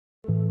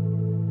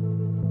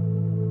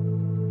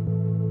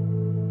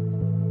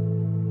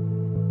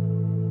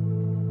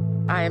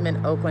I am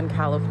in Oakland,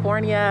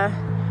 California,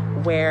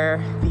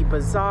 where the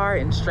bizarre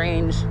and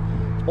strange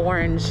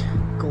orange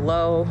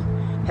glow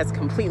has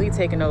completely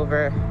taken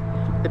over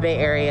the Bay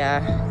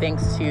Area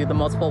thanks to the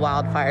multiple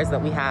wildfires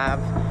that we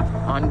have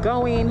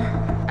ongoing.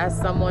 As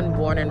someone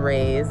born and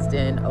raised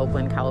in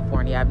Oakland,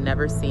 California, I've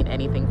never seen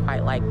anything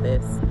quite like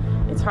this.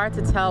 It's hard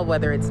to tell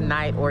whether it's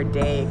night or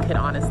day. It could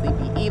honestly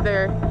be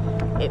either.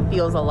 It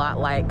feels a lot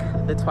like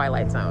the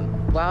Twilight Zone.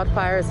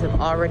 Wildfires have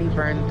already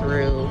burned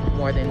through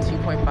more than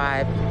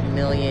 2.5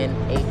 million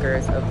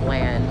acres of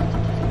land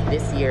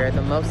this year,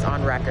 the most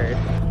on record.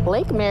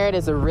 Lake Merritt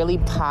is a really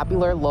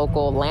popular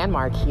local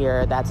landmark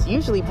here that's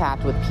usually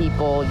packed with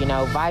people, you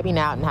know, vibing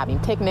out and having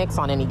picnics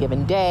on any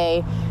given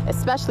day,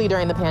 especially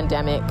during the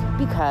pandemic,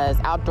 because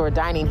outdoor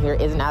dining here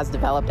isn't as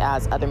developed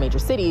as other major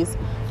cities.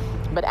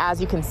 But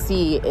as you can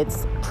see,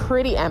 it's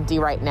pretty empty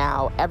right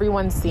now.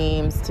 Everyone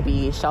seems to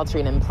be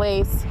sheltering in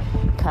place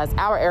because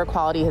our air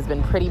quality has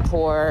been pretty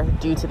poor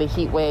due to the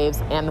heat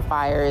waves and the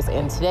fires.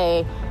 And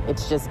today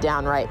it's just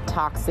downright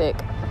toxic.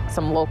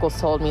 Some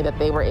locals told me that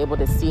they were able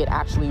to see it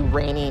actually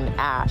raining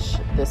ash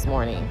this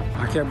morning.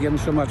 I kept getting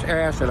so much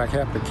ash that I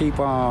kept to keep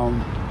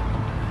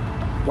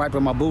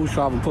wiping my boots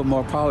off and put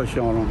more polish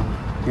on them.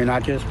 And I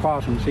just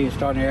paused and see it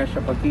starting to ash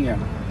up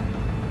again.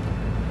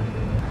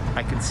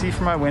 I could see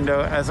from my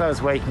window as I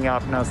was waking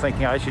up, and I was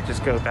thinking I should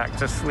just go back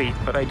to sleep,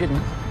 but I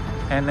didn't.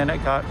 And then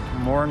it got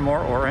more and more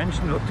orange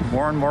and looked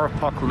more and more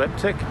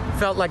apocalyptic.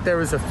 Felt like there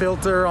was a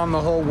filter on the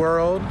whole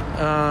world.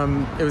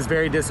 It was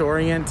very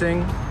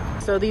disorienting.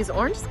 So these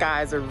orange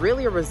skies are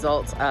really a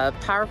result of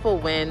powerful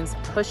winds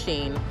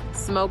pushing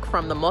smoke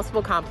from the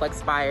multiple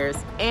complex fires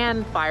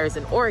and fires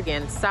in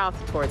Oregon south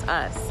towards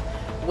us,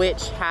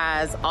 which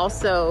has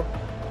also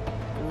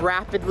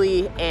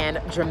rapidly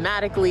and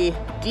dramatically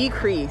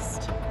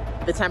decreased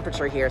the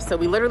temperature here. So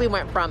we literally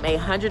went from a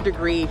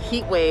 100-degree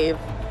heat wave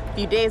a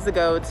few days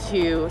ago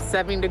to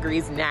 70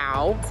 degrees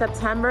now.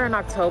 September and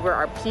October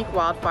are peak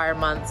wildfire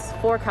months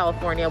for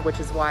California, which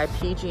is why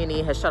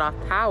PG&E has shut off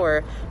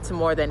power to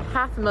more than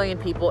 500,000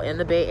 people in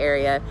the Bay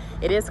Area.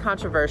 It is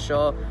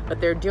controversial, but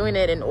they're doing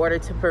it in order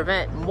to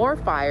prevent more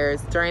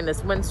fires during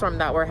this windstorm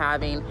that we're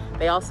having.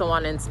 They also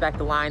want to inspect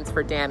the lines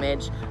for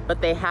damage,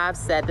 but they have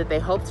said that they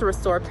hope to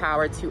restore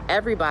power to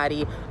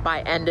everybody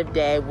by end of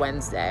day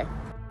Wednesday.